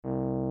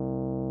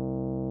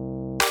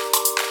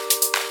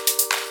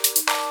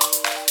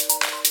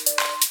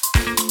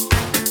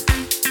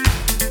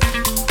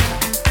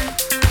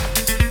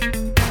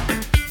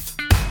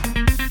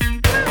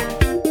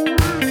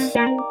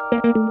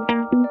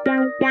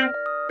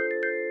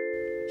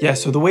Yeah,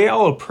 so the way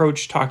I'll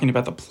approach talking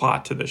about the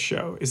plot to this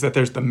show is that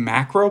there's the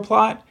macro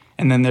plot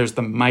and then there's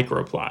the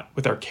micro plot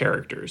with our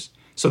characters.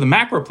 So the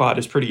macro plot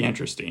is pretty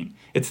interesting.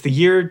 It's the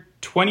year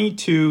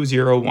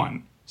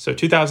 2201, so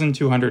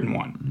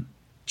 2201.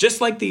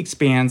 Just like The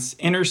Expanse,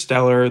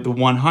 Interstellar, The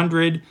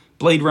 100,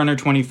 Blade Runner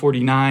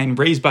 2049,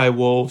 Raised by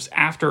Wolves,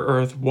 After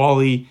Earth,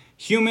 WALL-E,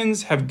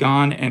 humans have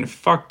gone and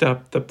fucked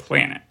up the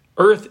planet.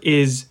 Earth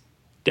is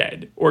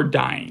dead or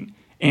dying.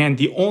 And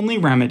the only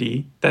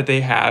remedy that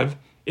they have,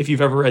 if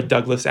you've ever read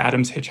Douglas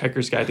Adams'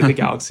 Hitchhiker's Guide to the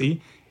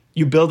Galaxy,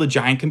 you build a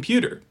giant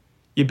computer.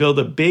 You build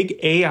a big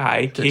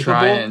AI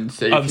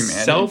capable of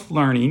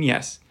self-learning,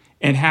 yes,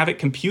 and have it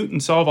compute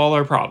and solve all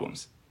our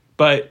problems.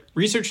 But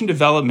research and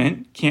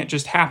development can't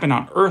just happen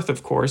on Earth,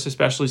 of course,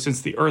 especially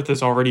since the Earth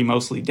is already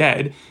mostly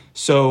dead.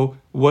 So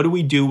what do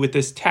we do with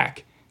this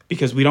tech?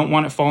 Because we don't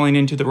want it falling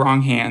into the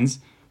wrong hands.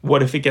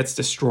 What if it gets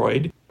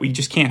destroyed? We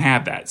just can't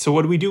have that. So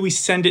what do? We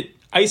send it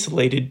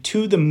isolated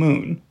to the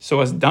moon. So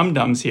us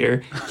dum-dums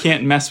here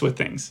can't mess with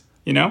things.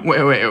 You know?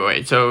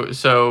 Wait.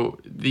 So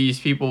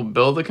these people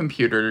build a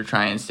computer to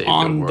try and save the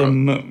world. On the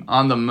moon.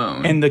 On the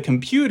moon. And the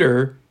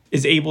computer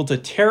is able to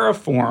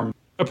terraform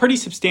a pretty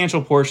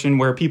substantial portion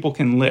where people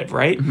can live,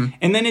 right? Mm-hmm.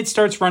 And then it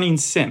starts running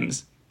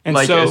sims. And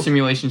like a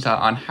simulation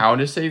on how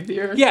to save the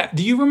Earth? Yeah.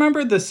 Do you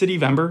remember The City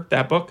of Ember,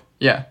 that book?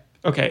 Yeah.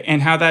 Okay,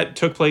 and how that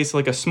took place,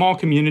 like a small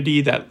community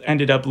that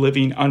ended up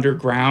living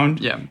underground.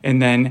 Yeah. And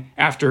then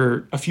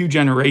after a few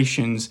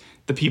generations,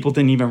 the people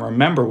didn't even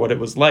remember what it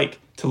was like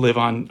to live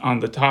on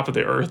the top of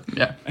the earth.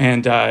 Yeah.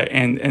 And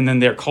then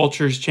their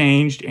cultures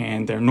changed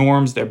and their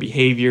norms, their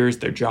behaviors,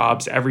 their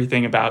jobs,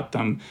 everything about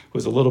them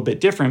was a little bit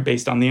different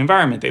based on the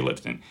environment they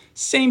lived in.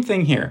 Same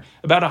thing here.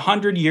 About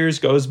 100 years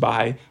goes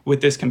by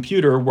with this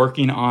computer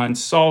working on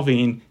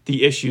solving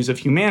the issues of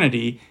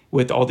humanity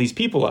with all these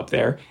people up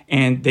there,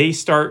 and they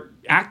start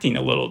acting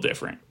a little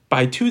different.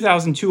 By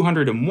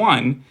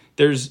 2201,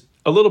 there's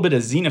a little bit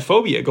of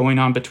xenophobia going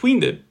on between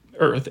the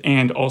Earth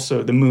and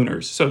also the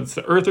Mooners. So it's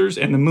the Earthers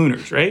and the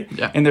Mooners, right?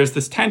 Yeah. And there's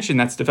this tension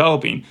that's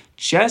developing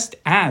just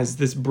as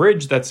this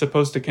bridge that's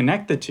supposed to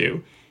connect the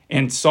two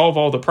and solve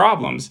all the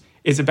problems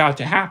is about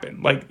to happen.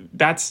 Like,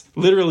 that's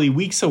literally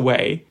weeks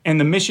away.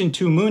 And the mission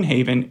to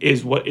Moonhaven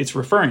is what it's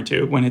referring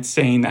to when it's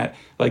saying that,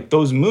 like,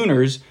 those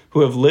Mooners who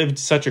have lived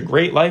such a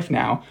great life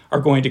now are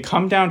going to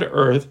come down to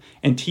Earth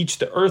and teach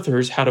the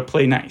Earthers how to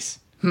play nice.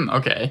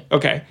 Okay.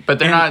 Okay. But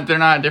they're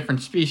not a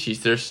different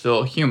species. They're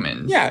still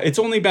humans. Yeah, it's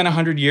only been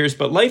 100 years,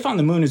 but life on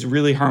the moon is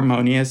really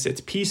harmonious. It's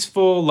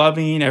peaceful,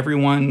 loving.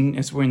 Everyone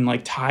is wearing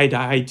like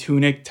tie-dye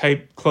tunic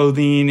type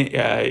clothing.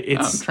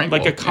 It's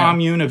like a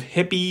commune of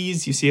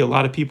hippies. You see a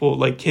lot of people,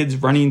 like kids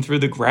running through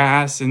the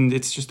grass, and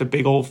it's just a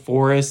big old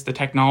forest. The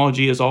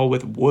technology is all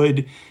with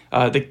wood.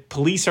 The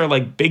police are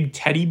like big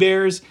teddy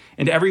bears,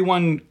 and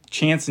everyone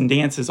chants and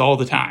dances all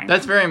the time.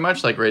 That's very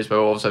much like Raised by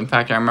Wolves. In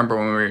fact, I remember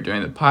when we were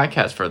doing the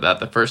podcast for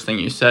that, the first thing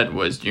you said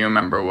was, do you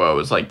remember what it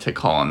was like to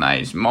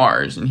colonize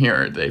Mars? And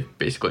here, they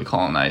basically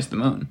colonized the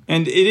moon.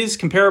 And it is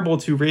comparable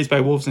to Raised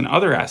by Wolves in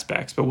other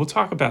aspects, but we'll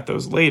talk about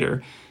those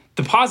later.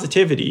 The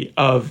positivity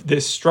of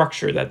this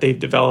structure that they've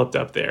developed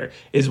up there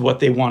is what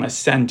they want to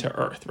send to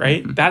Earth,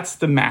 right? Mm-hmm. That's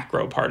the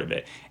macro part of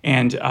it.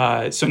 And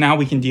so now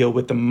we can deal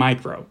with the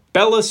micro.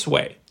 Bella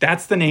Sway,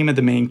 that's the name of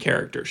the main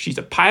character. She's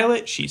a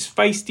pilot, she's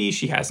feisty,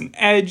 she has an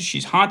edge,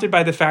 she's haunted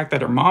by the fact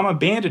that her mom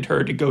abandoned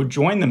her to go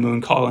join the moon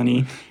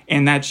colony,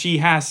 and that she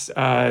has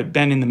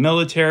been in the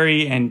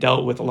military and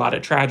dealt with a lot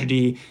of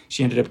tragedy.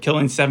 She ended up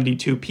killing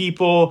 72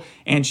 people,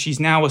 and she's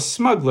now a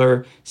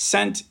smuggler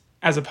sent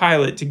as a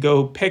pilot to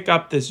go pick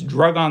up this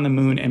drug on the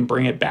moon and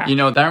bring it back. You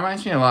know, that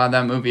reminds me a lot of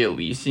that movie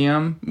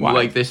Elysium. Why?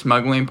 Like the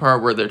smuggling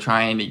part where they're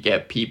trying to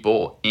get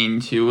people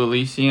into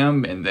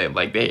Elysium, and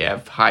they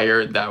have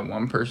hired that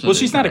one person. Well,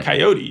 she's not a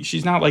coyote.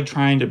 She's not like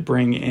trying to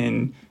bring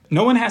in...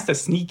 No one has to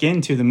sneak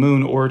into the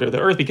moon or to the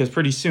Earth because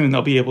pretty soon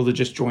they'll be able to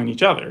just join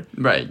each other.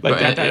 Right. Like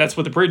that's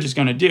what the bridge is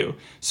going to do.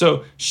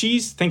 So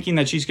she's thinking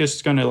that she's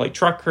just going to like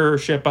truck her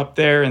ship up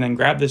there and then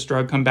grab this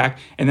drug, come back.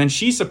 And then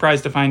she's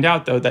surprised to find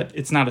out, though, that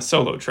it's not a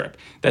solo trip,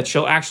 that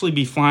she'll actually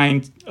be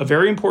flying a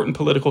very important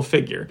political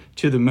figure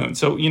to the moon.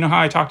 So you know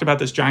how I talked about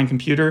this giant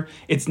computer?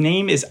 Its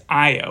name is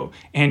Io,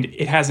 and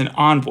it has an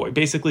envoy,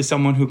 basically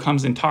someone who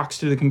comes and talks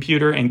to the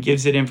computer and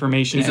gives it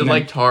information. Is it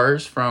like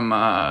TARS from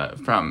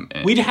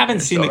we haven't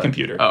seen the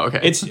computer. Oh,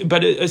 okay.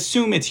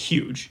 Assume it's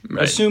huge.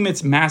 Right. Assume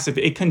it's massive.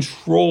 It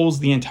controls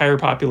the entire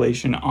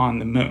population on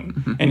the moon,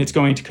 mm-hmm. and it's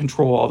going to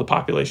control all the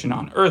population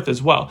on Earth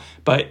as well.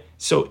 But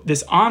so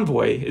this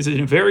envoy is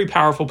in a very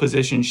powerful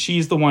position.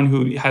 She's the one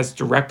who has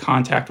direct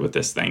contact with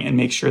this thing and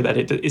makes sure that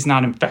it is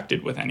not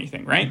infected with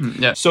anything, right?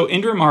 Mm-hmm. Yeah. So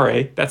Indra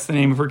Mare, that's the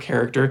name of her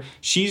character.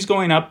 She's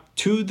going up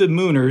to the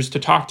Mooners to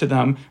talk to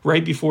them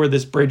right before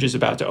this bridge is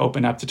about to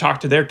open up, to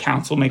talk to their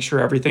council, make sure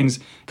everything's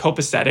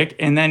copacetic.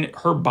 And then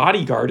her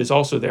bodyguard is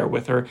also there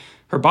with her.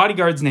 Her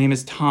bodyguard's name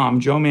is Tom,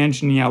 Joe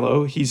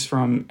Manganiello. He's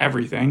from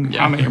everything.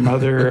 Yeah. How I Met Your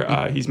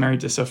Mother. He's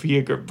married to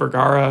Sofia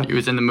Vergara. He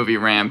was in the movie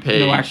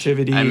Rampage. No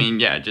Activity. I mean,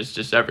 yeah, just is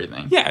just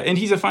everything. Yeah, and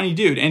he's a funny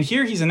dude. And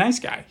here he's a nice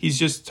guy. He's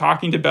just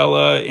talking to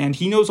Bella, and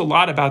he knows a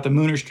lot about the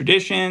Mooners'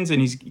 traditions, and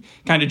he's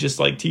kind of just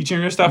like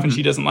teaching her stuff, and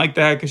she doesn't like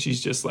that because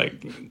she's just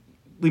like,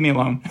 leave me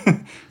alone,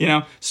 you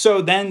know?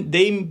 So then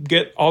they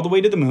get all the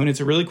way to the moon. It's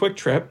a really quick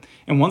trip.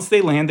 And once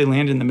they land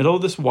in the middle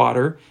of this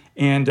water.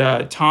 And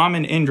Tom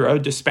and Indra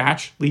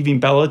dispatch, leaving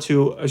Bella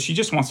to, she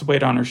just wants to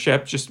wait on her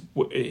ship, just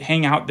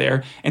hang out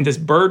there. And this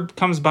bird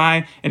comes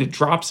by and it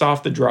drops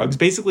off the drugs.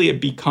 Basically,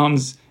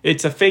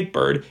 it's a fake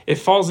bird. It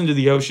falls into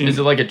the ocean. Is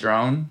it like a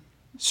drone?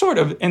 Sort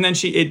of. And then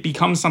it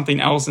becomes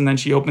something else. And then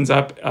she opens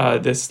up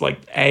this like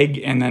egg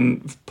and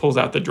then pulls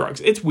out the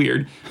drugs. It's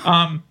weird.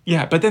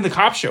 Yeah, but then the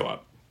cops show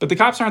up. But the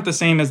cops aren't the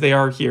same as they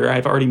are here.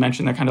 I've already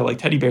mentioned they're kind of like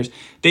teddy bears.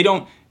 They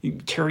don't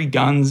carry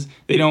guns.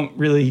 They don't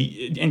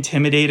really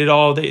intimidate at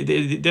all.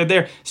 They're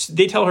there.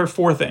 They tell her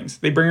 4 things.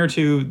 They bring her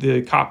to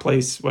the cop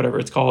place, whatever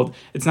it's called.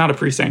 It's not a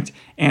precinct.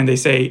 And they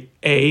say,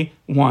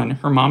 A1,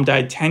 her mom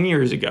died 10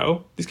 years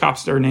ago. These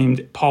cops are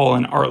named Paul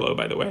and Arlo,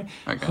 by the way.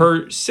 Okay.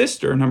 Her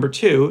sister, number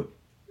 2,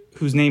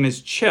 whose name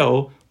is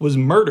Chill, was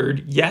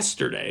murdered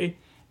yesterday.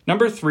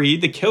 Number 3,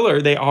 the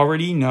killer, they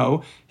already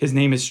know. His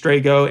name is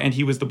Strago, and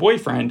he was the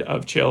boyfriend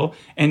of Chill.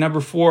 And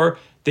number 4,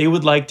 they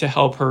would like to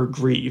help her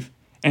grieve.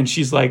 And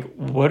she's like,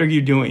 what are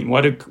you doing?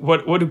 What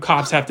do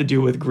cops have to do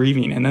with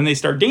grieving? And then they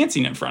start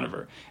dancing in front of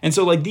her. And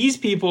so, like, these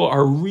people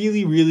are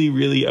really, really,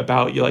 really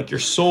about you, like your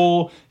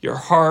soul, your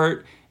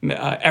heart,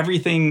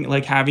 everything,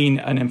 like having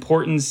an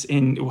importance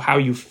in how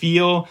you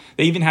feel.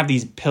 They even have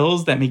these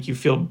pills that make you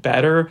feel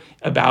better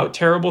about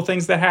terrible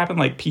things that happen,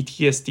 like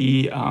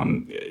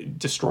PTSD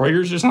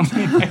destroyers or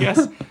something, I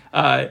guess.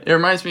 It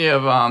reminds me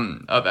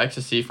of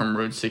ecstasy from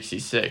Route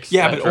 66.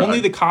 Yeah, but only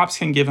the cops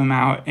can give them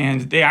out,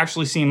 and they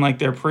actually seem like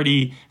they're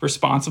pretty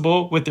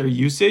responsible with their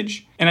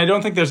usage. And I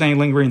don't think there's any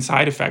lingering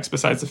side effects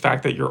besides the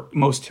fact that your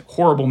most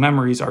horrible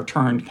memories are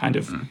turned kind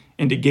of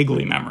into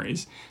giggly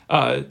memories.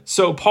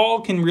 So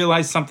Paul can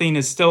realize something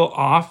is still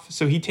off,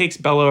 so he takes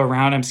Bella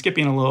around. I'm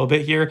skipping a little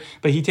bit here,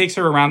 but he takes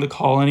her around the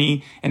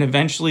colony, and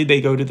eventually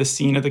they go to the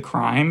scene of the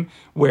crime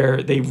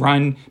where they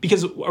run.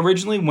 Because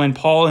originally when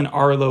Paul and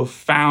Arlo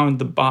found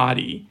the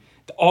body,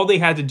 all they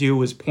had to do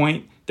was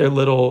point their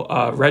little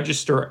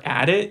register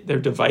at it, their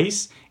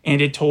device, and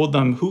it told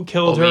them who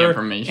killed her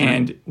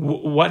and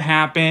what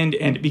happened.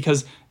 And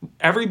because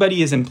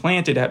everybody is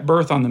implanted at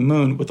birth on the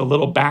moon with a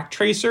little back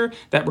tracer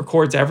that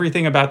records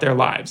everything about their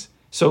lives.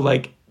 So,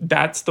 like,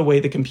 that's the way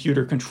the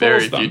computer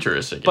controls them. Very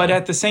futuristic. But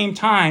at the same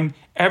time,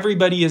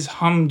 everybody is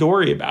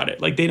humdory about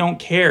it. Like, they don't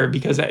care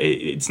because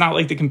it's not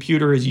like the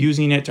computer is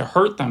using it to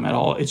hurt them at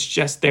all. It's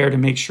just there to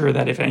make sure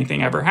that if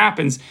anything ever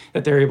happens,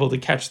 that they're able to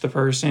catch the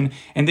person.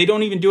 And they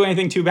don't even do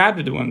anything too bad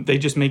to them. They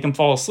just make them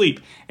fall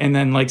asleep and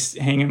then, like,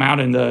 hang them out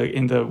in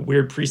the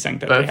weird precinct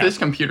that they have. But if this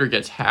computer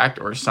gets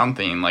hacked or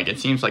something, like, it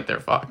seems like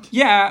they're fucked.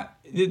 Yeah.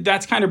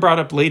 That's kind of brought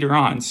up later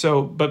on.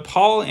 So, but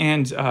Paul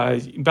and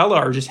Bella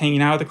are just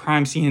hanging out at the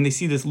crime scene, and they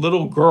see this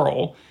little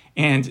girl,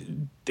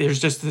 and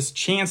there's just this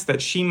chance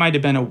that she might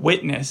have been a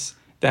witness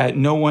that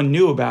no one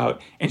knew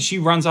about, and she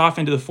runs off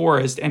into the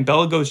forest, and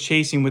Bella goes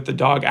chasing with the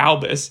dog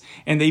Albus,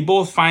 and they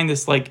both find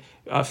this, like,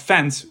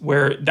 fence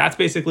where that's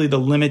basically the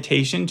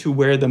limitation to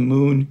where the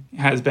moon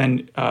has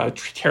been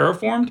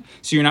terraformed.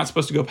 So you're not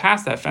supposed to go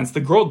past that fence. The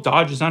girl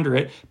dodges under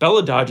it.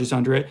 Bella dodges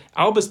under it.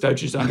 Albus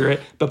dodges under it.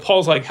 But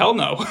Paul's like, hell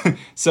no.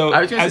 So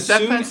I was going to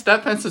say,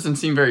 that fence doesn't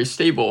seem very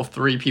stable if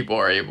 3 people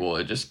are able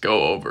to just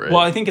go over it.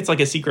 Well, I think it's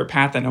like a secret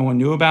path that no one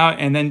knew about.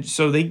 And then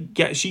so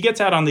she gets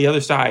out on the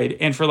other side.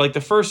 And for like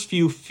the first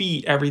few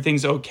feet,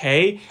 everything's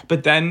okay.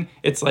 But then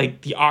it's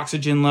like the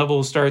oxygen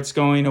level starts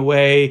going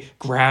away.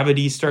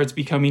 Gravity starts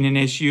becoming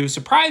an issue.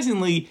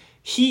 Surprisingly,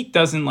 heat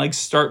doesn't like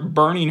start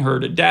burning her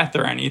to death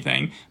or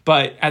anything,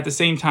 but at the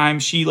same time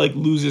she like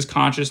loses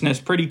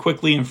consciousness pretty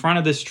quickly in front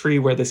of this tree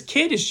where this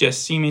kid is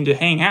just seeming to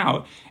hang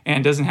out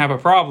and doesn't have a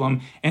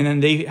problem. And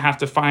then they have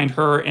to find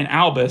her and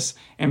Albus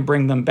and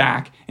bring them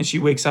back, and she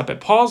wakes up at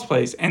Paul's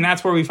place. And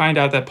that's where we find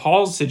out that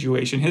Paul's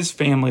situation, his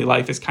family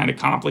life, is kind of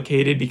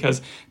complicated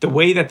because the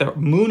way that the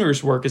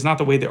Mooners work is not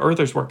the way the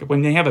Earthers work.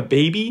 When they have a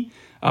baby,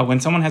 when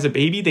someone has a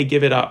baby, they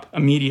give it up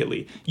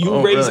immediately.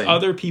 You raise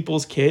other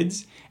people's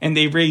kids, and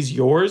they raise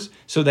yours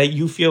so that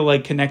you feel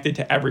like connected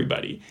to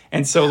everybody.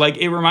 And so like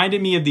it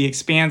reminded me of The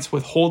Expanse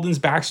with Holden's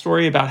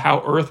backstory about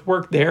how Earth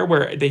worked there,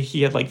 where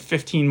he had like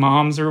 15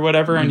 moms or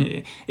whatever.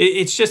 And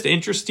it's just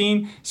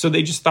interesting. So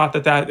they just thought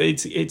that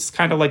it's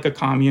kind of like a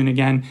commune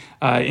again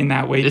in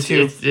that way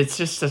too. It's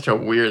just such a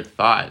weird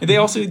thought. They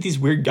also eat these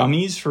weird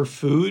gummies for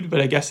food,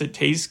 but I guess it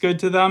tastes good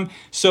to them.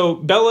 So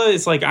Bella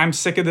is like, I'm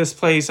sick of this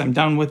place. I'm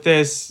done with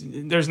this.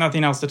 There's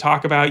nothing else to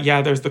talk about.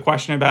 Yeah, there's the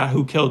question about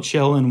who killed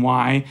Chill and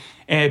why.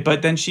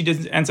 But then she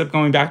ends up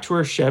going back to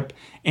her ship,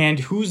 and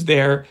who's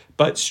there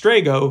but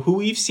Strago, who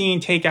we've seen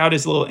take out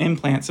his little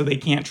implant so they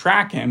can't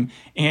track him,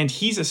 and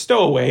he's a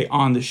stowaway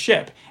on the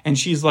ship. And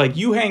she's like,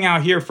 you hang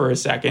out here for a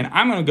second,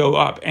 I'm going to go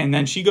up. And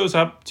then she goes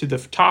up to the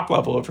top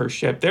level of her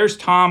ship. There's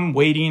Tom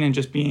waiting and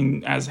just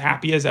being as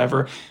happy as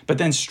ever. But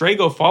then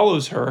Strago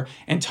follows her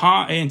and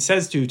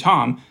says to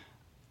Tom,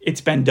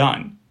 it's been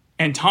done.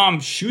 And Tom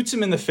shoots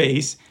him in the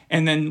face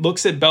and then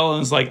looks at Bella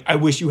and is like, I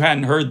wish you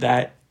hadn't heard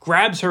that.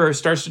 Grabs her,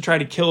 starts to try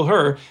to kill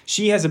her.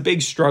 She has a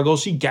big struggle.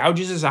 She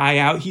gouges his eye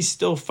out. He's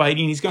still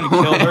fighting. He's going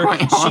to kill her.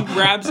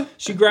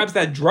 She grabs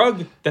that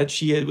drug that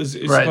she was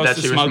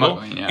supposed to smuggle,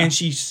 and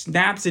she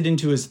snaps it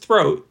into his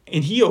throat,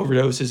 and he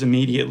overdoses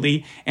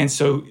immediately. And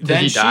so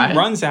then she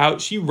runs out.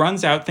 She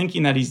runs out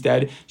thinking that he's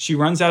dead. She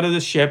runs out of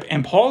the ship,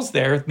 and Paul's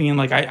there being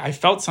like, I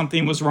felt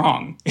something was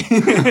wrong.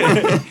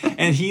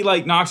 And he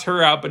like knocks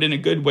her out, but in a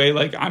good way.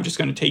 Like, I'm just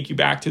going to take you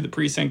back to the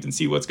precinct and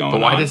see what's going on.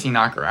 But why does he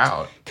knock her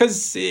out?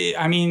 Because,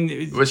 I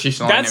mean, was she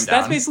slowing him down?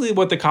 That's basically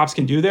what the cops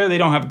can do there. They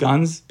don't have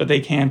guns, but they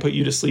can put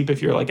you to sleep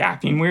if you're like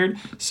acting weird.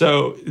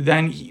 So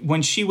then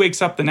when she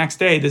wakes up the next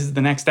day, this is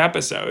the next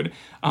episode,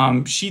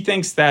 she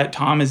thinks that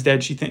Tom is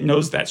dead. She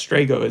knows that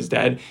Strago is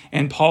dead.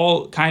 And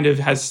Paul kind of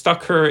has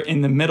stuck her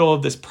in the middle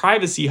of this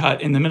privacy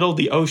hut in the middle of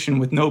the ocean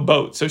with no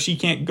boat. So she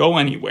can't go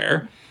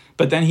anywhere.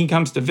 But then he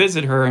comes to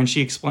visit her and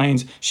she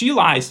explains, she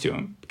lies to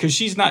him because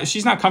she's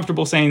not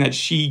comfortable saying that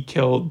she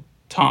killed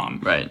Tom.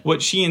 Right.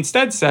 What she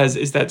instead says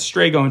is that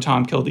Strago and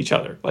Tom killed each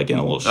other, like in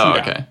a little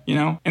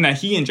shootout, and that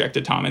he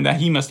injected Tom and that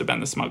he must have been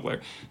the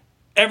smuggler.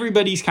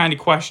 Everybody's kind of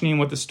questioning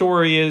what the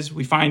story is.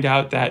 We find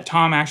out that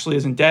Tom actually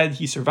isn't dead.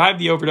 He survived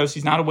the overdose.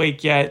 He's not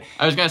awake yet.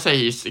 I was going to say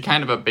he's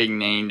kind of a big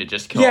name to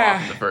just kill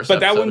off in the first episode. But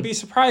that wouldn't be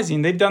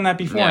surprising. They've done that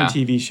before in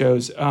TV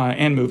shows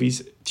and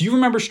movies. Do you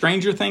remember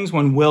Stranger Things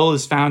when Will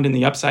is found in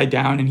the Upside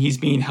Down and he's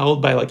being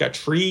held by like a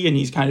tree and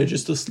he's kind of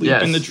just asleep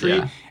in the tree?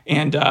 Yeah.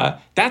 And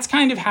that's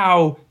kind of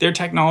how their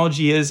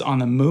technology is on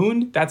the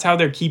moon. That's how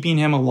they're keeping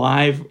him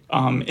alive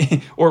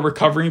or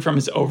recovering from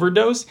his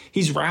overdose.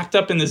 He's wrapped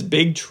up in this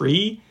big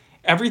tree.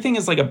 Everything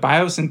is like a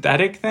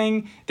biosynthetic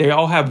thing. They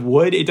all have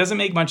wood. It doesn't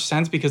make much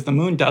sense because the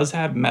moon does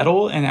have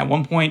metal. And at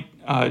one point,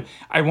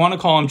 I want to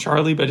call him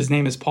Charlie, but his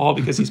name is Paul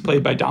because he's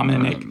played by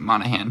Dominic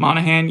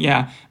Monaghan,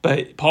 yeah.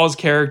 But Paul's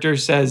character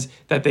says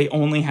that they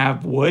only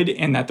have wood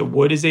and that the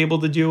wood is able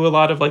to do a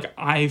lot of like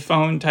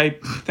iPhone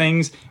type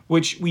things,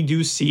 which we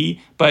do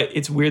see. But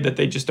it's weird that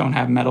they just don't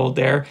have metal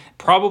there.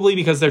 Probably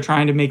because they're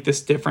trying to make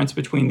this difference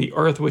between the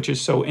Earth, which is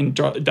so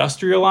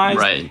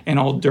industrialized and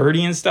all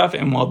dirty and stuff,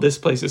 and while this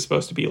place is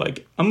supposed to be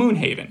like a moon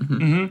haven.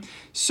 Mm-hmm.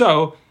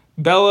 So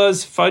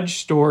Bella's fudge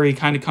story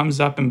kind of comes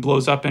up and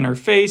blows up in her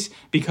face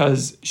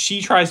because she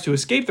tries to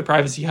escape the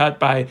privacy hut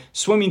by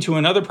swimming to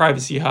another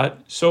privacy hut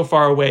so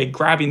far away,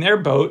 grabbing their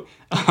boat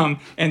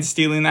and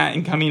stealing that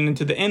and coming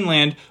into the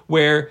inland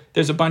where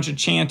there's a bunch of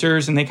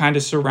chanters and they kind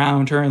of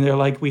surround her and they're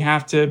like, we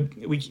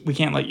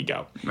can't let you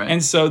go. Right.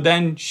 And so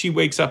then she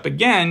wakes up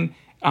again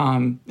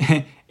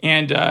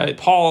and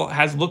Paul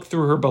has looked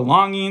through her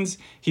belongings.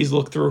 He's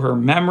looked through her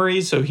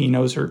memories, so he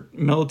knows her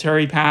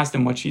military past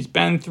and what she's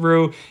been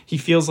through. He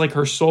feels like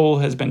her soul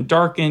has been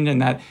darkened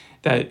and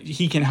that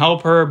he can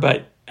help her.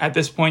 But at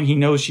this point, he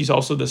knows she's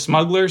also the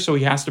smuggler, so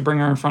he has to bring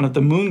her in front of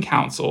the Moon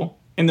Council.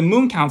 In the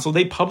Moon Council,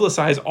 they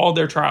publicize all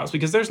their trials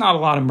because there's not a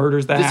lot of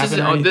murders that happen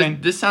or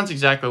anything. This sounds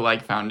exactly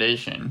like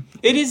Foundation.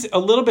 It is a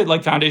little bit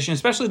like Foundation,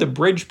 especially the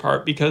bridge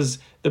part, because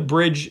the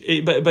bridge,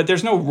 but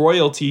there's no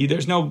royalty.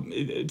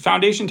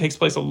 Foundation takes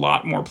place a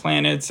lot more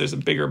planets. There's a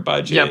bigger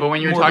budget. Yeah, but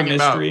when you're talking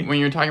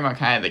about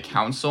kind of the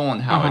council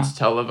and how it's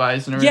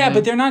televised and everything. Yeah,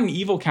 but they're not an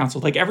evil council.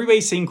 Like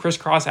everybody's saying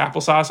crisscross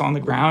applesauce on the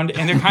ground,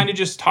 and they're kind of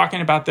just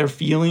talking about their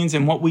feelings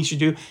and what we should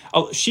do.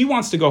 She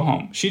wants to go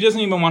home. She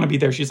doesn't even want to be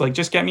there. She's like,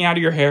 just get me out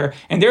of your hair.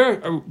 And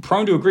they're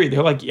prone to agree.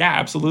 They're like, yeah,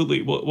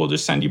 absolutely. We'll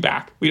just send you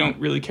back. We don't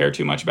really care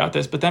too much about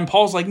this. But then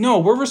Paul's like, no,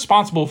 we're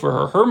responsible for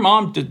her. Her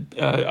mom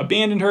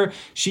abandoned her.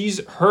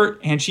 She's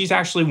hurt and she's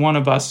actually one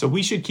of us. So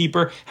we should keep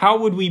her. How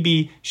would we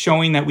be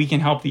showing that we can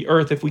help the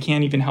Earth if we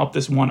can't even help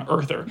this one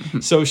Earther?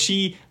 So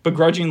she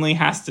begrudgingly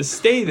has to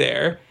stay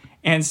there.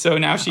 And so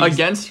now she's...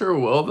 Against her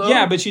will, though?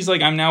 Yeah, but she's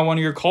like, I'm now one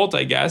of your cult,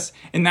 I guess.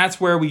 And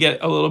that's where we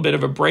get a little bit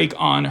of a break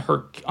on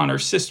her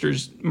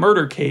sister's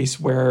murder case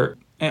where...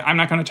 I'm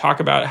not going to talk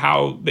about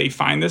how they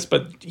find this,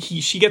 but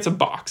she gets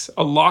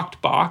a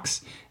locked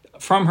box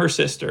from her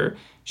sister.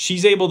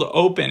 She's able to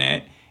open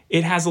it.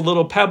 It has a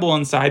little pebble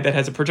inside that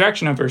has a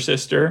projection of her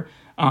sister,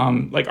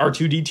 like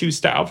R2-D2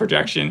 style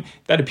projection,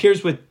 that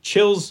appears with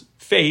Chill's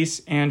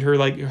face and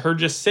her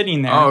just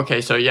sitting there. Oh,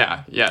 okay, so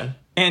yeah.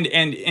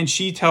 And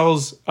she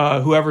tells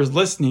whoever's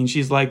listening,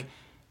 she's like,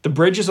 the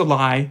bridge is a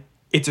lie,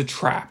 it's a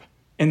trap.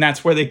 And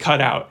that's where they cut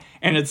out.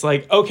 And it's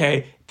like,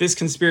 okay, this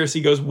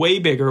conspiracy goes way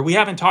bigger. We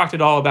haven't talked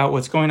at all about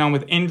what's going on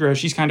with Indra.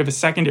 She's kind of a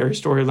secondary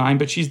storyline,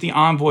 but she's the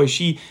envoy.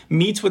 She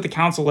meets with the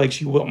council like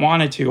she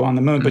wanted to on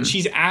the moon, but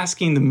she's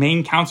asking the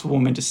main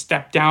councilwoman to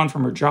step down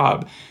from her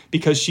job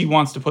because she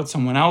wants to put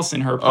someone else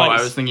in her place. Oh,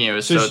 I was thinking it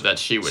was so that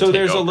she would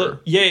take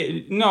over.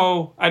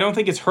 No, I don't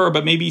think it's her,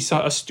 but maybe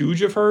a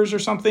stooge of hers or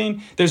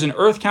something. There's an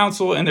Earth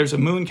Council and there's a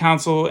Moon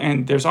Council,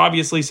 and there's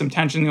obviously some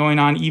tension going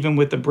on, even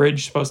with the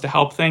bridge supposed to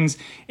help things.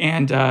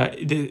 And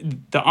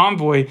the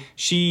envoy,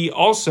 she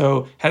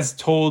also has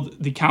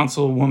told the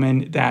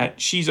councilwoman that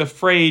she's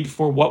afraid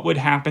for what would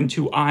happen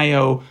to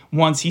Io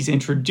once he's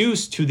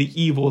introduced to the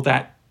evil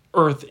that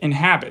Earth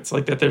inhabits,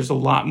 like that there's a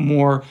lot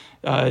more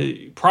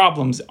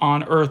problems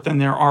on Earth than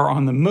there are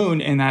on the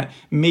moon, and that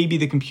maybe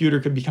the computer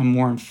could become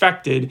more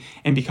infected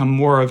and become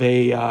more of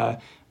a,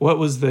 what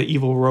was the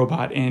evil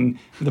robot in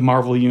the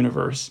Marvel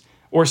Universe?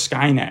 Or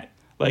Skynet.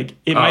 Like,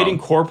 it might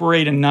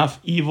incorporate enough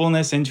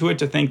evilness into it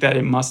to think that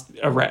it must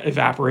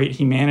evaporate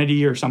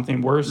humanity or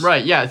something worse.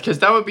 Right, yeah, because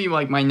that would be,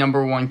 like, my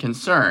number one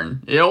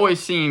concern. It always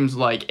seems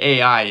like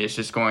AI is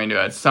just going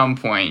to, at some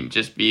point,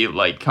 just be,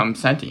 like, come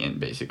sentient,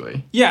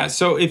 basically. Yeah,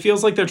 so it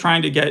feels like they're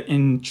trying to get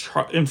in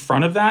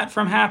front of that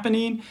from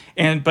happening.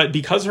 But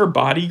because her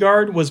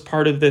bodyguard was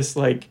part of this,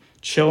 like,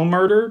 chill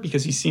murder,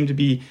 because he seemed to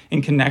be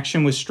in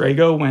connection with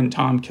Strago when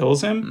Tom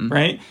kills him,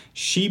 right?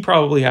 She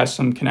probably has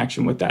some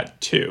connection with that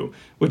too,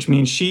 which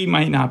means she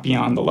might not be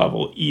on the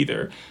level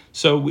either.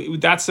 So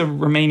that's a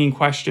remaining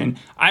question.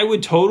 I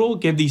would total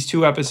give these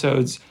 2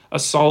 episodes a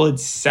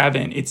solid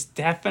 7. It's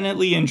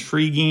definitely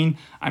intriguing.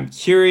 I'm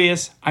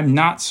curious. I'm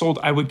not sold.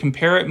 I would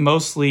compare it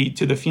mostly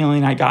to the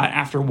feeling I got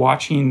after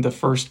watching the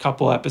first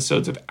couple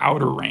episodes of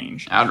Outer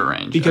Range. Outer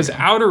Range. Because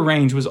Outer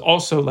Range was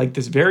also like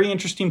this very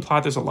interesting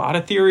plot. There's a lot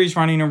of theories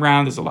running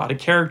around. There's a lot of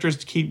characters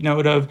to keep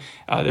note of.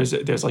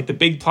 There's like the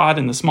big plot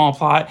and the small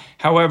plot.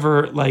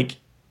 However, like,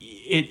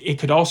 it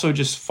could also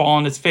just fall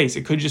on its face.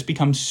 It could just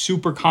become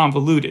super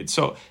convoluted.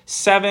 So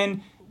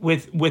 7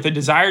 with a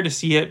desire to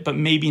see it, but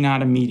maybe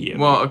not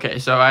immediately. Well, okay,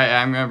 so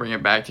I'm going to bring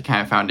it back to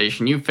kind of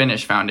Foundation. You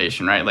finished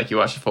Foundation, right? Like, you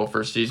watched the full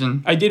first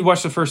season? I did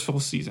watch the first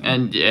full season.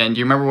 And do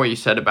you remember what you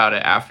said about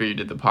it after you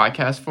did the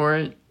podcast for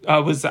it?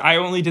 I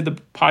only did the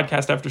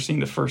podcast after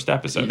seeing the first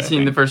episode. You'd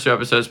seen the first 2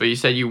 episodes, but you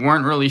said you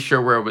weren't really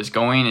sure where it was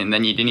going, and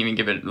then you didn't even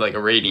give it like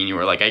a rating. You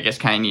were like, I guess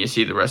kind of need to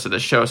see the rest of the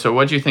show. So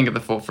what did you think of the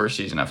full first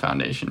season of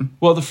Foundation?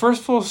 Well, the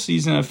first full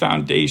season of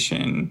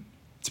Foundation,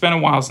 it's been a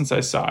while since I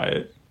saw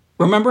it.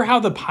 Remember how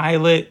the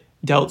pilot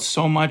dealt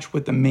so much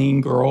with the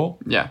main girl?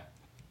 Yeah.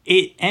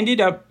 It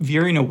ended up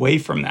veering away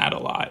from that a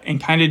lot and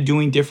kind of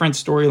doing different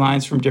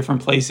storylines from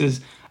different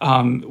places.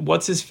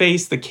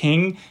 What's-his-face, the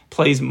king,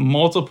 plays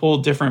multiple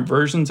different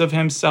versions of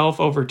himself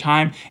over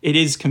time. It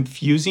is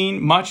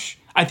confusing,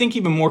 I think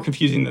even more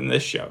confusing than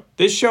this show.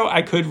 This show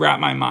I could wrap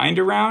my mind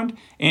around,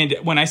 and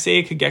when I say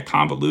it could get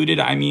convoluted,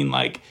 I mean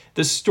like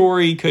the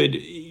story could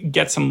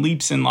get some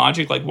leaps in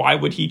logic, like why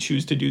would he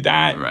choose to do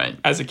that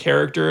as a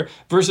character,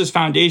 versus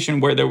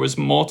Foundation where there was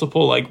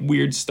multiple like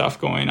weird stuff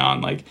going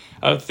on, like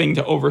a thing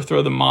to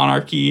overthrow the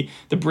monarchy,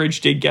 the bridge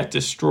did get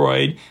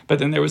destroyed, but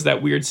then there was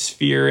that weird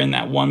sphere in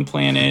that one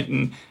planet,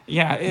 and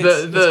yeah,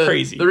 it's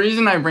crazy. The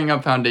reason I bring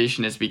up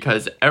Foundation is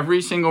because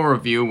every single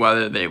review,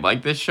 whether they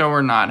like this show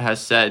or not, has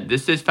said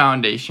this is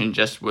Foundation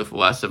just with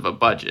less of a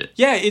budget.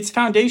 Yeah, it's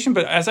Foundation,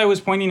 but as I was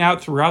pointing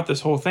out throughout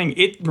this whole thing,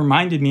 it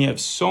reminded me of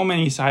so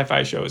many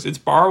sci-fi shows. It's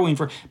borrowing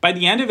by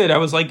the end of it, I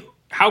was like,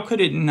 how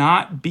could it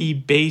not be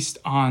based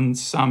on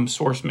some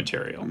source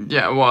material?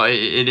 Yeah, well,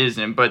 it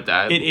isn't, but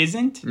that... It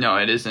isn't? No,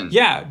 it isn't.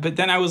 Yeah, but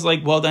then I was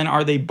like, well, then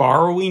are they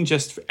borrowing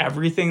just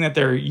everything that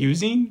they're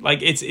using?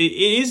 Like, it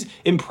is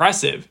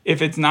impressive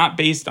if it's not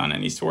based on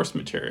any source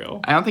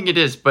material. I don't think it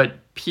is, but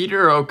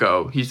Peter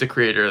Oko, he's the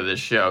creator of this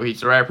show.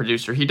 He's the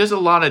writer-producer. He does a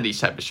lot of these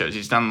type of shows.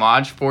 He's done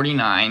Lodge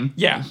 49.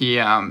 Yeah.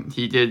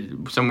 He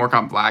did some work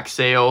on Black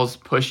Sails,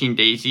 Pushing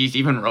Daisies,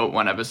 even wrote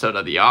one episode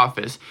of The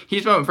Office.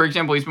 For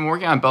example, he's been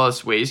working on Bella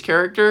Sway's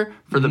character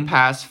for the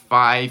past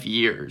 5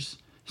 years.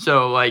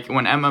 So, like,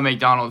 when Emma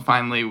McDonald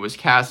finally was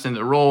cast in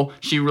the role,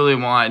 she really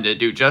wanted to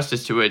do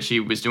justice to it.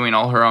 She was doing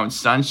all her own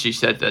stunts. She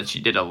said that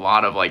she did a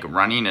lot of, like,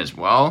 running as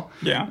well.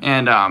 Yeah.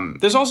 And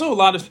there's also a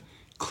lot of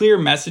clear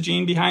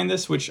messaging behind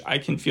this, which I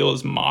can feel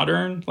is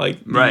modern.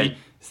 Like, the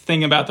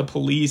thing about the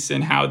police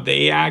and how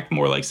they act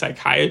more like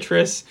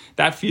psychiatrists,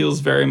 that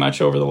feels very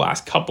much over the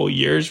last couple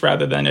years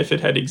rather than if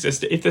it had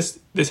existed. If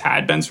this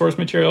had been source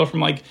material from,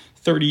 like,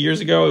 30 years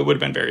ago, it would have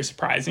been very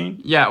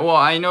surprising. Yeah, well,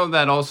 I know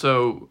that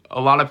also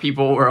a lot of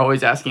people were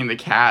always asking the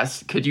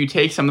cast, could you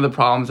take some of the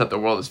problems that the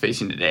world is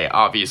facing today,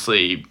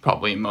 obviously,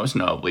 probably most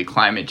notably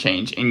climate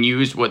change, and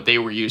use what they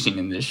were using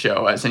in this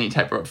show as any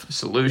type of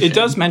solution? It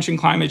does mention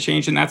climate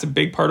change, and that's a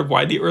big part of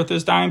why the Earth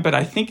is dying, but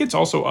I think it's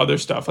also other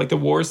stuff, like the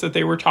wars that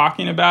they were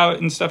talking about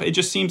and stuff. It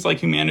just seems like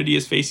humanity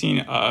is facing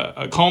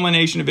a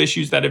culmination of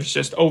issues that have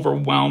just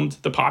overwhelmed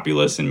the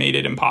populace and made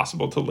it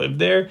impossible to live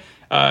there.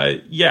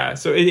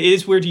 So it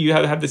is weird you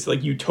have this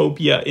like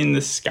utopia in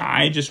the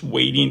sky just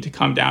waiting to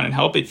come down and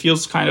help. It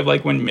feels kind of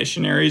like when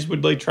missionaries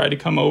would like try to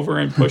come over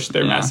and push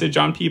their message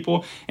on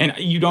people, and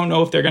you don't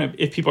know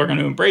if people are going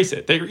to embrace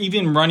it. They're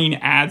even running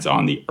ads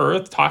on the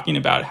Earth talking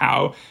about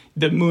how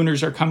the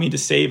Mooners are coming to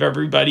save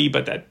everybody,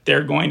 but that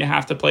they're going to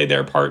have to play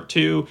their part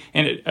too,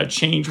 and a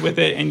change with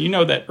it. And you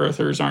know that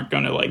Earthers aren't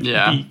going to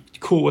be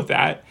cool with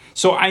that.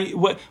 So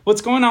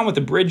what's going on with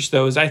the bridge,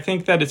 though, is I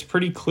think that it's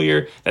pretty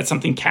clear that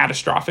something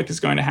catastrophic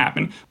is going to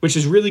happen, which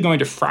is really going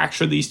to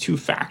fracture these two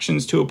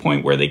factions to a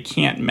point where they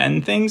can't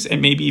mend things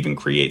and maybe even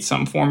create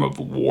some form of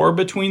war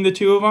between the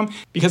two of them.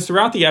 Because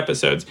throughout the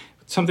episodes,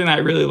 something that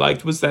I really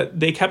liked was that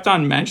they kept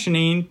on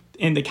mentioning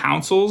in the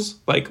councils,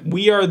 like,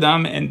 we are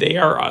them and they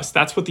are us.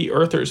 That's what the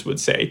Earthers would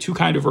say to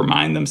kind of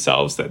remind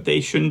themselves that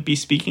they shouldn't be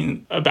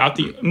speaking about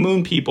the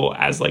moon people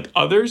as like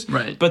others.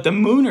 Right. But the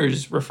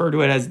Mooners refer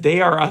to it as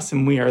they are us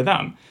and we are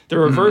them. The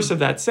reverse of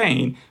that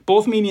saying,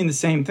 both meaning the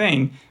same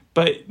thing,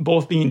 but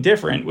both being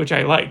different, which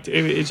I liked.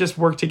 It just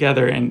worked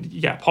together. And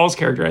yeah, Paul's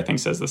character, I think,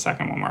 says the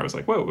second one where I was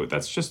like, whoa,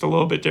 that's just a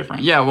little bit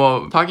different. Yeah,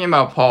 well, talking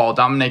about Paul,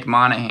 Dominic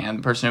Monaghan,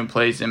 the person who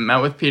plays him, met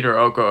with Peter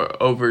Oko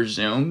over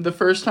Zoom the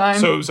first time.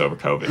 So it was over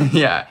COVID.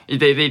 Yeah,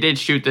 they did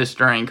shoot this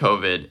during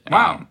COVID.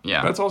 Wow.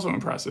 Yeah. That's also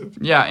impressive.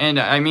 Yeah, and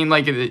I mean,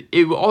 like,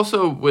 it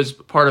also was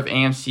part of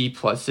AMC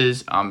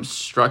Plus's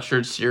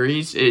structured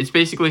series. It's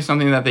basically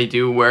something that they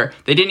do where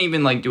they didn't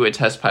even, like, do a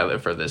test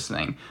pilot for this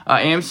thing.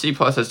 AMC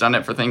Plus has done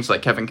it for things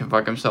like Kevin Can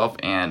Fuck Himself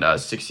and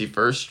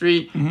 61st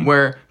Street,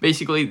 where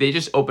basically they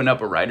just open up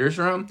a writer's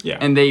room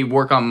and they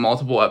work on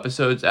multiple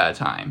episodes at a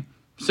time.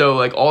 So,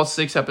 like, all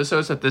 6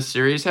 episodes that this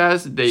series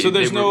has, So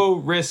there's no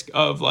risk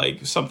of,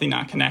 like, something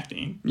not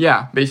connecting.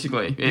 Yeah,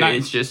 basically. Nice.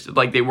 It's just,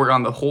 like, they work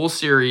on the whole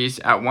series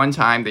at one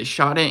time. They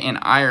shot it in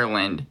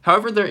Ireland.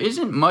 However, there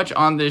isn't much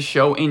on this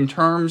show in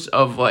terms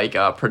of, like,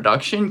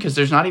 production, because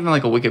there's not even,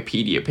 like, a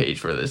Wikipedia page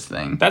for this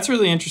thing. That's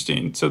really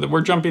interesting. So that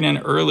we're jumping in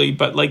early,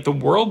 but, like, the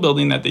world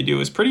building that they do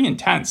is pretty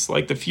intense.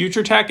 Like, the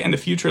future tech and the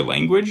future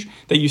language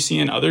that you see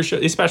in other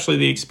shows, especially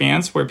The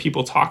Expanse, where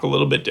people talk a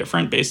little bit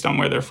different based on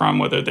where they're from,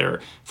 whether they're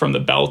from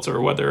the belt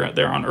or whether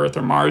they're on Earth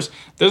or Mars.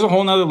 There's a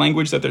whole nother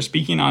language that they're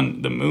speaking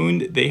on the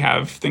moon. They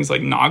have things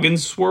like noggin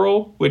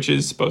swirl, which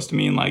is supposed to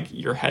mean like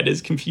your head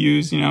is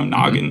confused,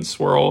 noggin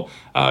swirl,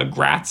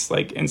 grats,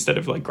 like instead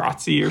of like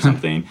grazie or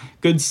something.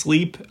 Good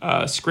sleep,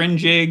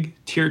 scrinjig,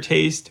 tear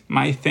taste,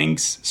 my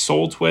thinks,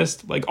 soul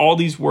twist, like all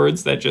these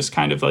words that just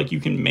kind of like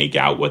you can make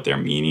out what their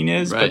meaning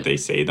is, but they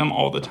say them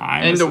all the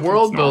time. And the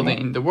world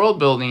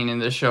building in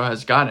this show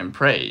has gotten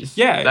praise.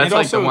 Yeah, that's and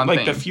like also, the one like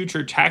thing. the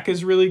future tech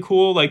is really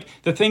cool. Like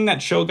the thing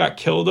that show got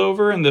killed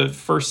over in the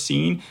first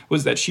scene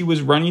was that she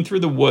was running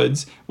through the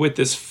woods with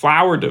this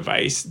flower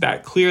device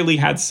that clearly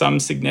had some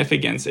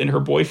significance, and her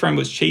boyfriend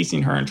was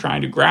chasing her and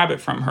trying to grab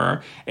it from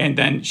her, and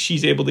then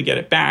she's able to get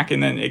it back,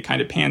 and then it kind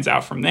of pans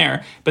out from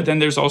there. But then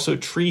there's also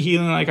tree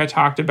healing, like I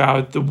talked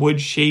about, the wood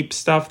shape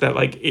stuff that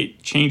like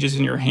it changes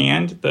in your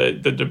hand, the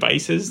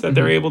devices that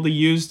they're able to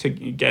use to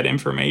get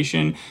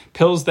information,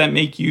 pills that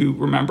make you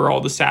remember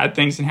all the sad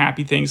things and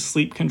happy things,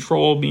 sleep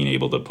control, being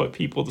able to put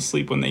people to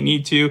sleep when they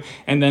need to,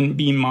 and then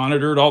being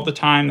monitored all the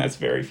time. That's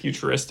very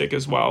futuristic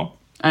as well.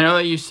 I know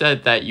that you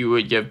said that you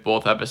would give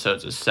both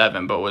episodes a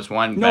 7, but was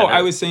one better? No,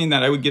 I was saying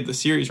that I would give the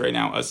series right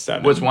now a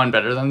 7. Was one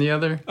better than the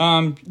other?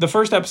 The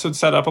first episode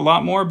set up a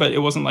lot more, but it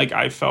wasn't like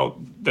I felt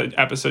that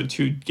episode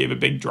 2 gave a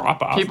big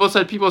drop off.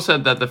 People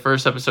said that the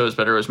first episode was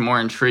better, it was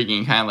more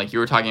intriguing, kind of like you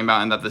were talking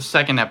about, and that the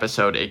second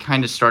episode, it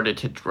kind of started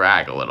to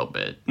drag a little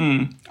bit.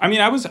 I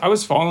mean, I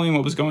was following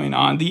what was going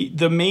on.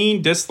 The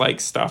main dislike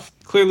stuff,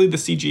 clearly the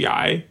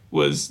CGI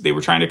was, they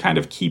were trying to kind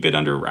of keep it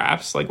under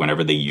wraps. Like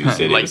whenever they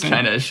used it, like it was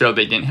trying to show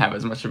they didn't have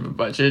as much of a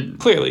budget.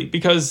 Clearly,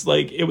 because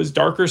like it was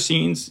darker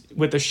scenes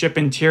with the ship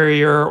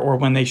interior, or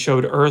when they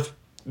showed Earth,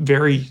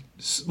 very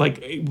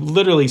like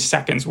literally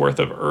seconds worth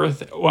of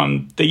Earth.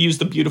 They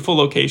used the beautiful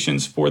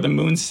locations for the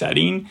moon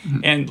setting,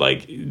 and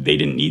like they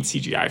didn't need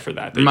CGI for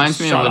that. They reminds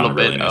me a little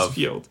bit nice of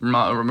field.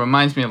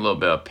 Reminds me a little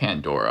bit of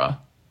Pandora.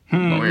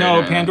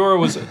 No, Pandora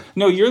was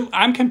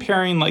I'm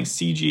comparing like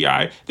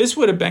CGI. This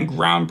would have been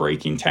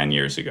groundbreaking 10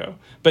 years ago,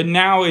 but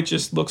now it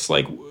just looks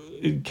like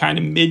kind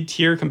of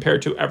mid-tier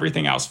compared to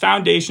everything else.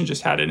 Foundation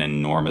just had an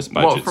enormous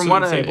budget, so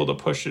it's able to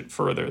push it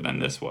further than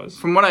this was.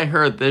 From what I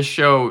heard, this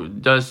show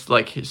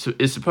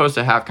is supposed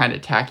to have kind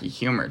of tacky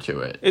humor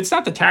to it. It's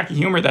not the tacky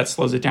humor that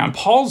slows it down.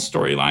 Paul's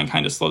storyline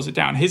kind of slows it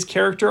down. His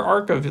character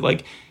arc of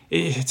like,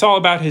 it's all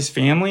about his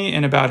family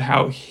and about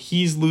how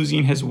he's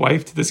losing his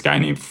wife to this guy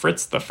named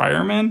Fritz the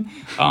fireman,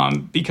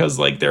 because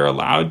like they're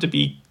allowed to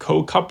be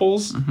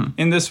co-couples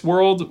in this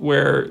world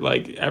where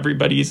like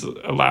everybody's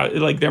allowed,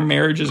 like their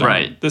marriages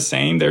aren't the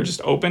same. They're just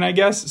open, I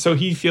guess. So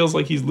he feels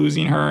like he's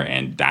losing her,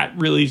 and that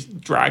really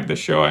dragged the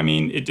show. I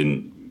mean, it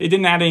didn't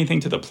add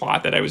anything to the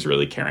plot that I was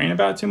really caring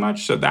about too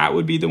much. So that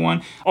would be the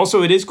one.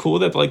 Also, it is cool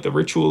that like the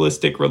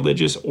ritualistic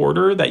religious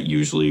order that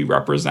usually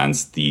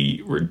represents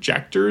the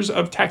rejectors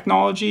of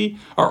technology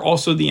are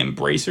also the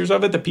embracers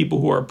of it, the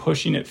people who are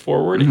pushing it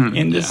forward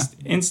in this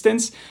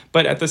instance.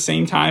 But at the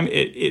same time,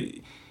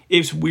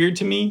 it's weird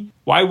to me.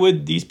 Why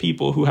would these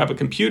people who have a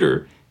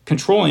computer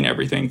controlling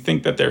everything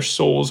think that their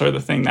souls are the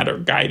thing that are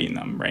guiding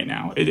them right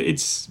now?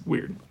 It's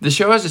weird. The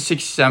show has a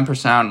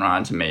 67% on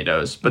Rotten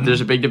Tomatoes, but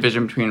there's a big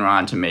division between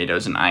Rotten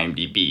Tomatoes and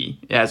IMDb.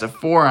 It has a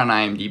 4 on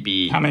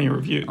IMDb. How many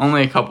reviews?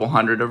 Only a couple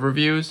hundred of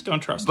reviews. Don't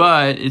trust it.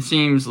 But it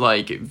seems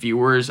like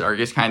viewers are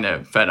just kind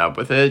of fed up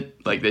with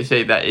it. Like they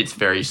say that it's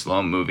very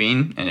slow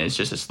moving and it's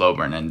just a slow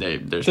burn, and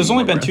there's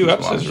only been 2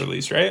 episodes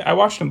released, right? I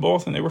watched them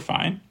both and they were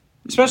fine.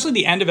 Especially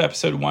the end of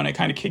episode 1, it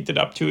kind of kicked it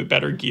up to a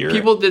better gear.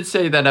 People did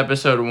say that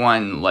episode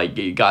 1, like,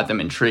 it got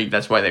them intrigued.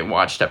 That's why they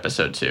watched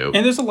episode 2.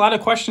 And there's a lot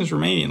of questions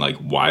remaining, like,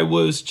 why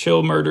was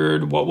Chill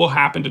murdered? What will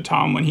happen to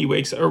Tom when he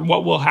wakes up? Or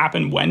what will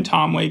happen when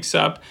Tom wakes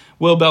up?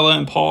 Will Bella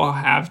and Paul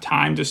have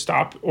time to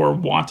stop or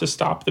want to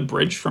stop the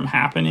bridge from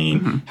happening?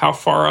 Mm-hmm. How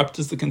far up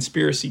does the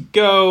conspiracy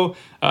go?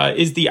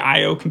 Is the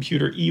IO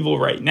computer evil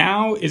right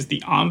now? Is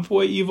the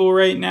Envoy evil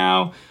right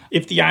now?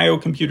 If the IO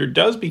computer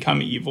does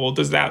become evil,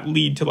 does that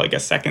lead to like a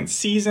second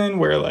season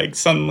where like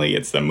suddenly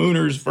it's the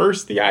Mooners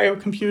versus the IO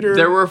computer?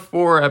 There were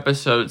 4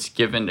 episodes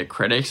given to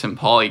critics, and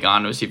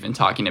Polygon was even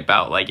talking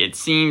about, like, it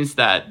seems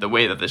that the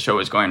way that the show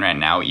is going right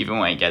now, even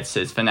when it gets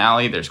to its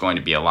finale, there's going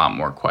to be a lot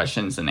more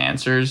questions than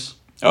answers.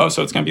 Oh,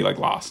 so it's going to be like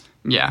Lost.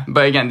 Yeah,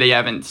 but again, they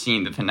haven't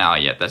seen the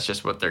finale yet. That's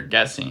just what they're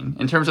guessing.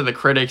 In terms of the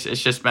critics,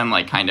 it's just been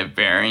like kind of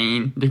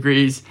varying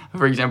degrees.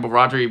 For example,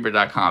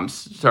 RogerEbert.com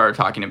started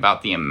talking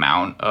about the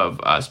amount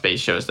of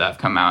space shows that have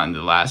come out in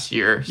the last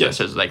year,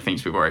 such as like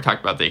things we've already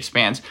talked about, The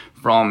Expanse,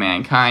 For All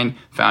Mankind,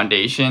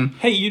 Foundation.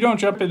 Hey, you don't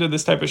jump into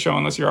this type of show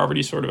unless you're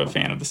already sort of a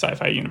fan of the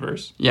sci-fi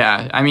universe.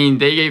 Yeah, I mean,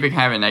 they gave it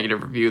kind of a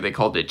negative review. They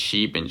called it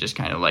cheap and just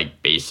kind of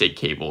like basic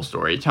cable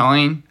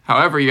storytelling.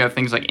 However, you have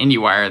things like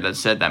IndieWire that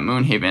said that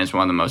Moonhaven is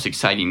one of the most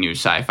exciting new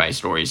sci-fi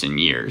stories in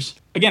years.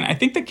 Again, I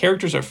think the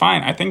characters are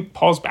fine. I think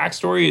Paul's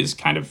backstory is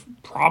kind of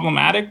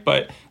problematic,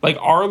 but like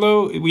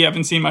Arlo, we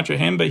haven't seen much of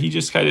him, but he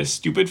just kind of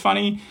stupid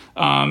funny.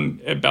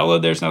 Bella,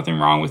 there's nothing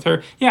wrong with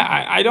her.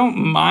 Yeah, I don't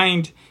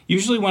mind.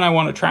 Usually when I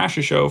want to trash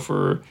a show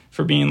for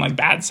being like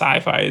bad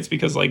sci-fi, it's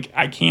because like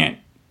I can't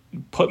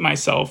put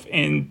myself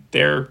in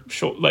their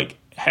like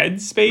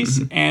head space,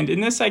 and in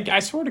this I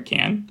sort of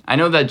can. I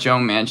know that Joe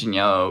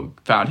Manganiello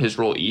found his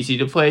role easy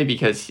to play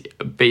because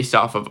based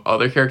off of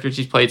other characters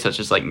he's played, such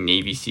as like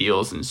Navy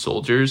SEALs and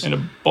soldiers. And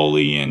a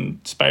bully in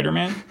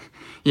Spider-Man.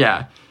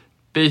 Yeah.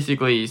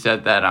 Basically, he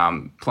said that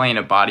playing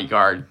a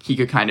bodyguard, he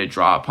could kind of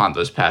draw upon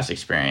those past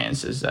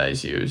experiences that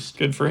he's used.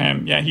 Good for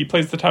him. Yeah, he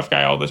plays the tough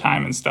guy all the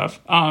time and stuff.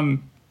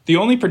 The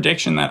only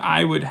prediction that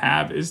I would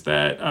have is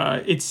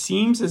that it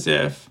seems as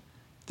if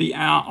the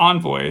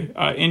Envoy,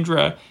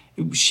 Indra,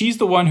 she's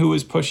the one who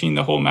is pushing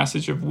the whole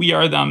message of we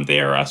are them, they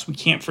are us. We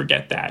can't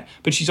forget that.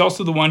 But she's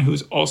also the one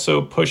who's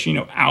also pushing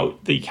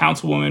out the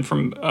councilwoman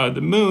from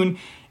the moon,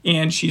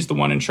 and she's the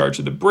one in charge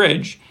of the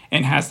bridge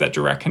and has that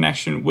direct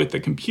connection with the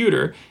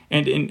computer.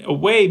 And in a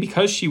way,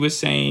 because she was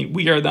saying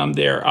we are them,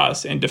 they're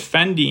us, and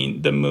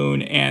defending the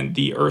moon and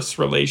the Earth's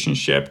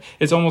relationship,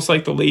 it's almost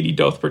like the lady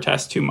doth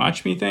protest too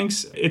much,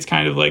 methinks. It's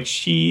kind of like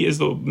she is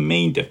the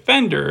main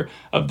defender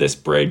of this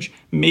bridge.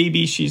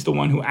 Maybe she's the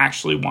one who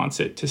actually wants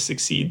it to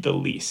succeed the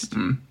least.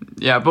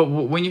 Yeah, but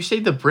when you say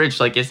the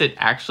bridge, like, is it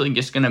actually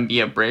just going to be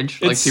a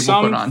bridge? Like,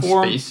 people put on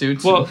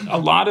spacesuits? Well, a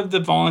lot of the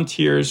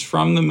volunteers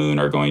from the moon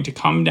are going to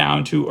come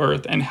down to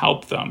Earth and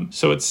help them.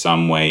 So it's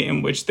some way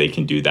in which they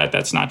can do that.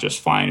 That's not just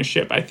flying a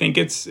ship. I think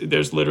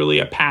there's literally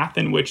a path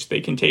in which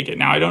they can take it.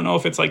 Now, I don't know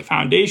if it's like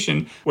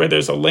Foundation, where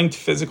there's a linked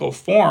physical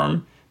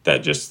form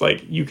that just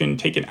like you can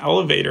take an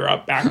elevator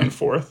up back and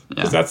forth,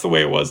 because that's the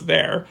way it was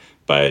there.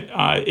 But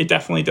it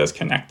definitely does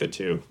connect the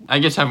two.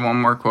 I just have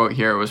one more quote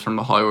here. It was from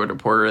the Hollywood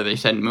Reporter. They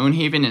said,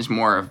 Moonhaven is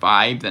more a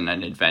vibe than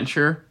an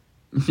adventure.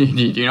 Do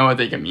you know what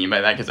they can mean by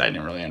that? Because I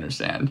didn't really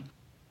understand.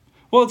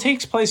 Well, it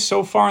takes place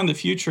so far in the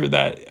future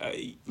that,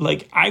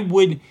 like, I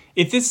would,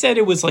 if it said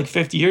it was like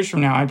 50 years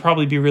from now, I'd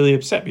probably be really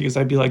upset because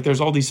I'd be like, there's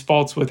all these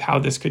faults with how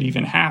this could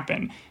even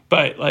happen.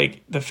 But,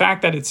 like, the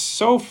fact that it's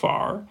so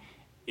far,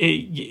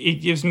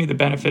 it gives me the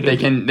benefit they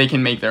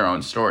can make their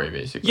own story,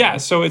 basically. Yeah,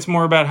 so it's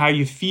more about how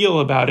you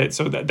feel about it.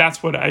 So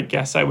that's what I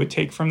guess I would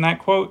take from that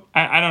quote.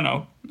 I don't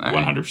know,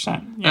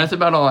 100%. Yeah. That's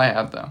about all I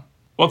have, though.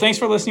 Well, thanks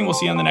for listening. We'll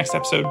see you on the next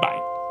episode.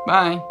 Bye.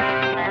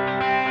 Bye.